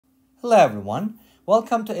Hello everyone,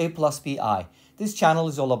 welcome to A plus BI. This channel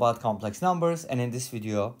is all about complex numbers, and in this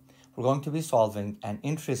video we're going to be solving an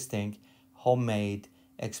interesting homemade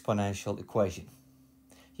exponential equation.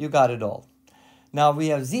 You got it all. Now we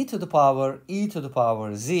have z to the power e to the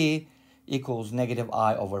power z equals negative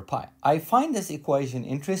I over pi. I find this equation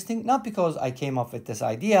interesting not because I came up with this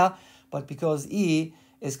idea, but because e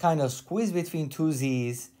is kind of squeezed between two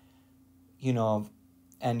z's,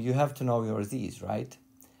 and you have to know your z's, right?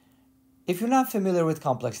 If you're not familiar with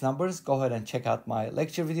complex numbers, go ahead and check out my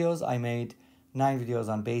lecture videos. I made 9 videos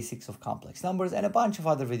on basics of complex numbers and a bunch of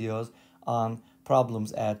other videos on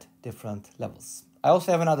problems at different levels. I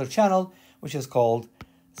also have another channel which is called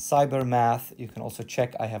Cyber Math. You can also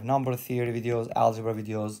check. I have number theory videos, algebra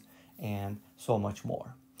videos, and so much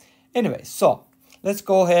more. Anyway, so let's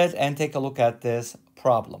go ahead and take a look at this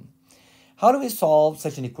problem. How do we solve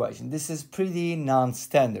such an equation? This is pretty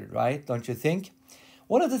non-standard, right? Don't you think?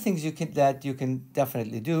 One of the things that you can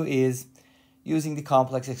definitely do is using the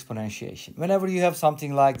complex exponentiation. Whenever you have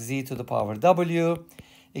something like z to the power w,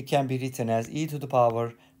 it can be written as e to the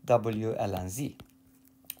power w ln z,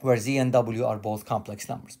 where z and w are both complex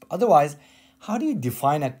numbers. But otherwise, how do you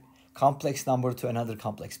define a complex number to another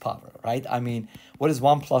complex power, right? I mean, what is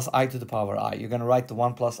 1 plus I to the power I? You're going to write the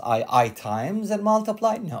 1 plus I times and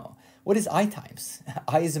multiply? No. What is I times?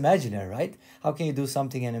 I is imaginary, right? How can you do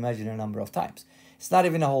something an imaginary number of times? It's not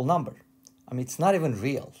even a whole number. I mean, it's not even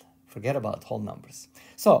real. Forget about whole numbers.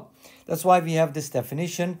 So that's why we have this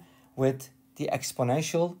definition with the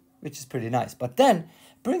exponential, which is pretty nice. But then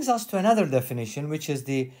brings us to another definition, which is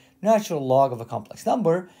the natural log of a complex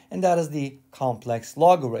number, and that is the complex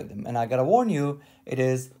logarithm. And I gotta warn you, it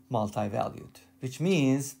is multi-valued, which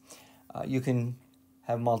means you can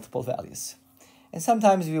have multiple values. And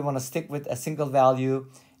sometimes we want to stick with a single value,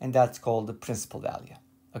 and that's called the principal value.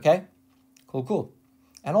 Okay? Cool.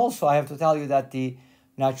 And also, I have to tell you that the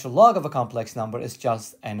natural log of a complex number is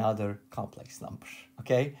just another complex number.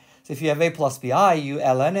 Okay? So if you have a plus bi, you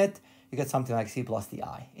ln it, you get something like c plus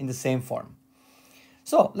di in the same form.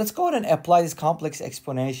 So let's go ahead and apply this complex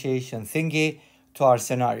exponentiation thingy to our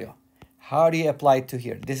scenario. How do you apply it to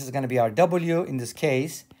here? This is going to be our w in this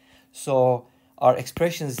case. So our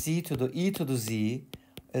expression z to the e to the z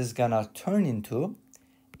is going to turn into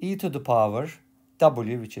e to the power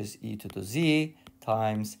w, which is e to the z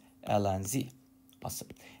times ln z. Awesome.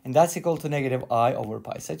 And that's equal to negative I over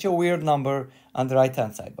pi. Such a weird number on the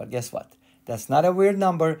right-hand side. But guess what? That's not a weird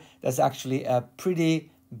number. That's actually a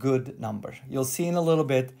pretty good number. You'll see in a little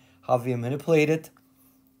bit how we manipulate it.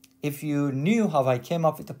 If you knew how I came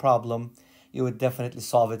up with the problem, you would definitely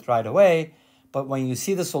solve it right away. But when you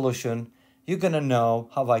see the solution, you're going to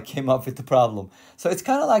know how I came up with the problem. So it's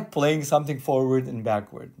kind of like playing something forward and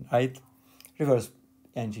backward, right? Reverse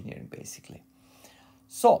engineering, basically.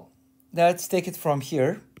 So let's take it from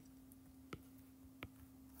here.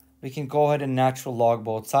 We can go ahead and natural log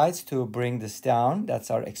both sides to bring this down.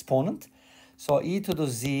 That's our exponent. So e to the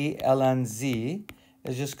z ln z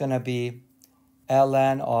is just going to be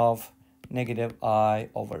ln of negative I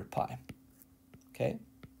over pi. Okay?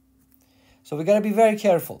 So we got to be very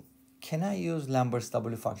careful. Can I use Lambert's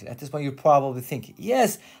W function? At this point, you're probably thinking,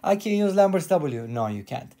 yes, I can use Lambert's W. No, you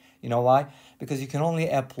can't. You know why? Because you can only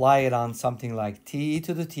apply it on something like t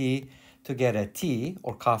to the t to get a t,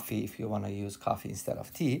 or coffee if you want to use coffee instead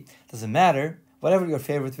of tea. Doesn't matter, whatever your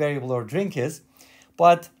favorite variable or drink is.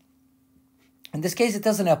 But in this case, it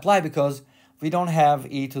doesn't apply because we don't have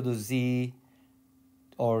e to the z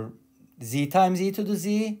or z times e to the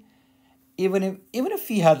z. Even if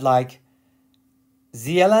we had like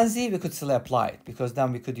z ln z, we could still apply it because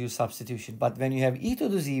then we could use substitution. But when you have e to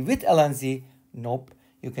the z with ln z, nope,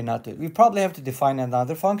 you cannot do it. We probably have to define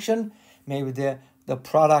another function, maybe the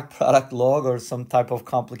product log or some type of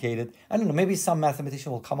complicated, I don't know, maybe some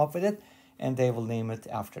mathematician will come up with it and they will name it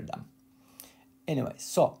after them. Anyway,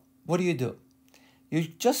 so what do? You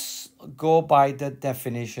just go by the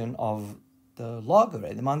definition of the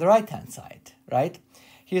logarithm on the right-hand side, right?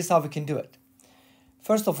 Here's how we can do it.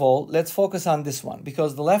 First of all, let's focus on this one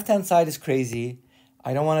because the left-hand side is crazy.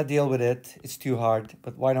 I don't want to deal with it. It's too hard,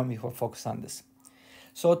 but why don't we focus on this?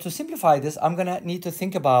 So to simplify this, I'm going to need to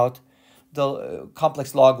think about the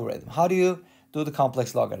complex logarithm. How do you do the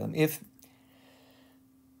complex logarithm? If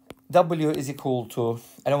w is equal to,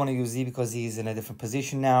 I don't want to use z because z is in a different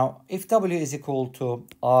position now. If w is equal to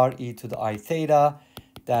r e to the I theta,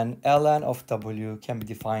 then ln of w can be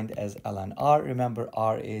defined as ln r. Remember,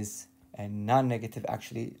 r is a non-negative,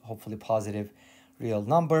 actually, hopefully positive real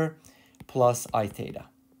number, plus I theta.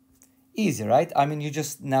 Easy, right? I mean, you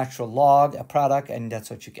just natural log a product and that's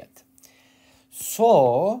what you get.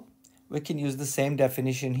 So we can use the same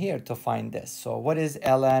definition here to find this. So what is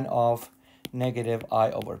ln of negative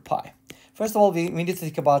I over pi? First of all, we need to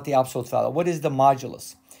think about the absolute value. What is the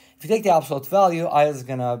modulus? If you take the absolute value,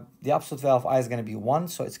 the absolute value of I is gonna be 1,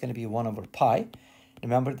 so it's gonna be 1 over pi.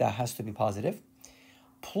 Remember, that has to be positive.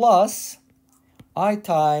 Plus I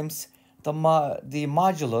times the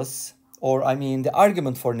modulus, or I mean the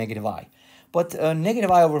argument for negative I. But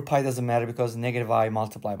negative I over pi doesn't matter because negative I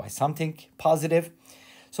multiplied by something positive.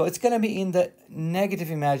 So it's going to be in the negative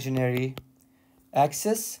imaginary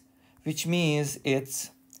axis, which means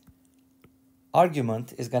its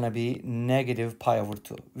argument is going to be negative pi over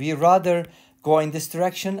 2. We rather go in this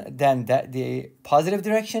direction than the positive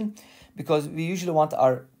direction, because we usually want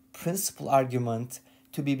our principal argument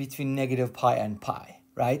to be between negative pi and pi,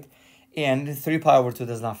 right? And 3 pi over 2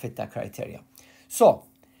 does not fit that criteria. So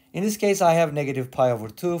in this case, I have negative pi over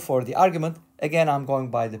 2 for the argument. Again, I'm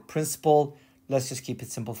going by the principle. Let's just keep it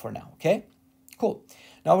simple for now, okay? Cool.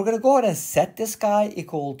 Now we're going to go ahead and set this guy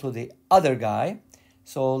equal to the other guy.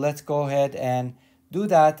 So let's go ahead and do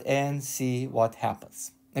that and see what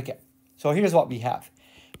happens. Okay, so here's what we have.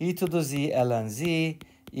 E to the z ln z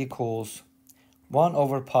equals 1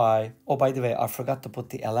 over pi. Oh, by the way, I forgot to put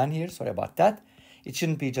the ln here. Sorry about that. It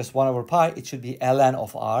shouldn't be just 1 over pi. It should be ln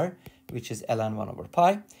of r, which is ln 1 over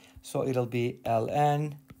pi. So it'll be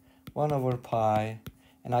ln 1 over pi.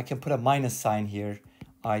 And I can put a minus sign here,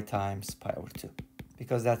 I times pi over 2.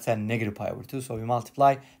 Because that's a negative pi over 2. So we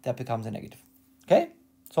multiply, that becomes a negative. Okay?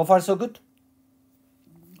 So far, so good?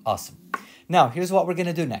 Awesome. Now, here's what we're going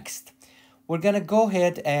to do next. We're going to go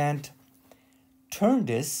ahead and turn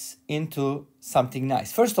this into something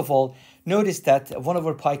nice. First of all, notice that 1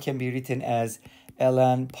 over pi can be written as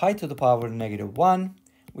ln pi to the power negative 1,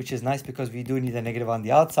 which is nice because we do need a negative on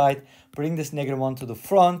the outside. Bring this negative 1 to the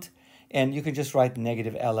front, and you can just write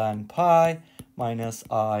negative ln pi minus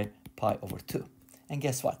I pi over 2. And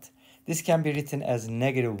guess what? This can be written as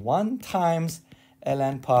negative 1 times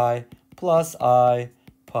ln pi plus I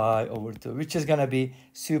pi over 2, which is going to be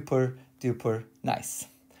super duper nice.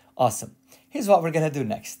 Awesome. Here's what we're going to do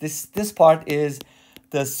next. This part is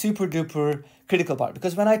the super duper critical part,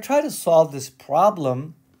 because when I try to solve this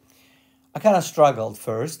problem, I kind of struggled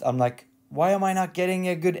first. I'm like, why am I not getting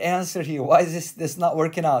a good answer here? Why is this not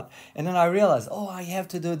working out? And then I realized, oh, I have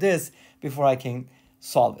to do this before I can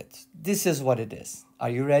solve it. This is what it is. Are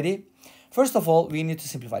you ready? First of all, we need to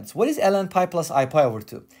simplify this. What is ln pi plus I pi over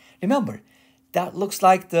 2? Remember, that looks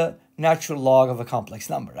like the natural log of a complex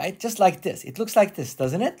number, right? Just like this. It looks like this,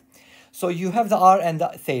 doesn't it? So you have the r and the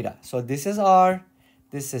theta. So this is r,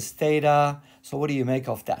 this is theta. So what do you make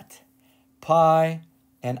of that? Pi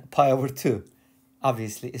and pi over 2.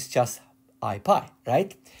 Obviously, it's just I pi,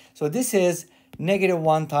 right? So this is negative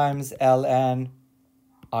 1 times ln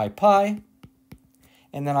I pi.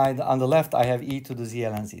 And then on the left, I have e to the z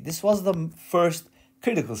ln z. This was the first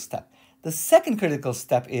critical step. The second critical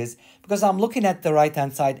step is, because I'm looking at the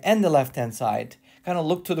right-hand side and the left-hand side, kind of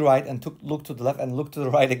look to the right and look to the left and look to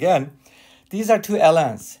the right again. These are two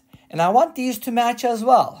ln's. And I want these to match as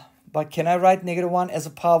well. But can I write negative 1 as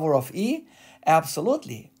a power of e?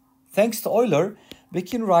 Absolutely. Thanks to Euler, we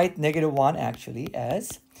can write negative 1 actually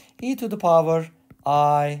as e to the power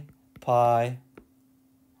I pi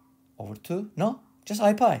over 2. No, just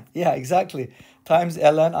I pi. Yeah, exactly. Times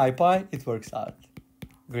ln I pi, it works out.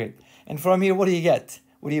 Great. And from here, what do you get?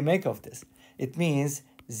 What do you make of this? It means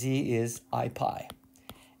z is I pi.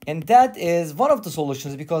 And that is one of the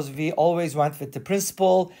solutions, because we always went with the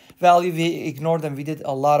principal value. We ignored them. We did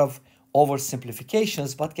a lot of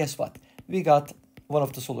oversimplifications. But guess what? We got one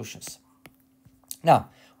of the solutions. Now,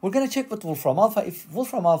 we're going to check with Wolfram Alpha if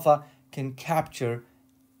Wolfram Alpha can capture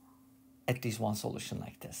at least one solution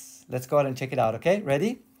like this. Let's go ahead and check it out, okay?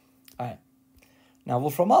 Ready? All right. Now,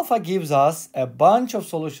 Wolfram Alpha gives us a bunch of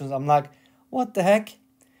solutions. I'm like, what the heck?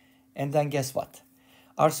 And then guess what?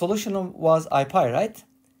 Our solution was I pi, right?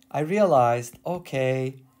 I realized,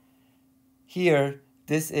 okay, here,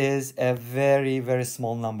 this is a very, very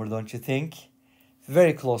small number, don't you think?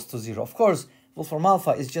 Very close to 0. Of course, Wolfram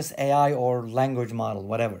Alpha is just AI or language model,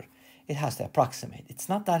 whatever. It has to approximate. It's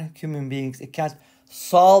not that human beings, it can't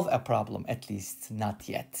solve a problem, at least not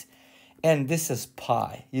yet. And this is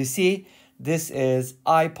pi. You see, this is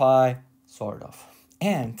I pi, sort of.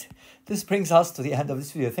 And this brings us to the end of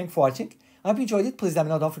this video. Thanks for watching. I hope you enjoyed it. Please let me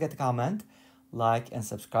know. Don't forget to comment, like, and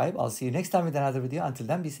subscribe. I'll see you next time with another video. Until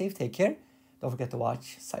then, be safe, take care. Don't forget to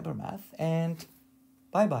watch Cybermath, and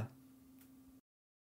bye-bye.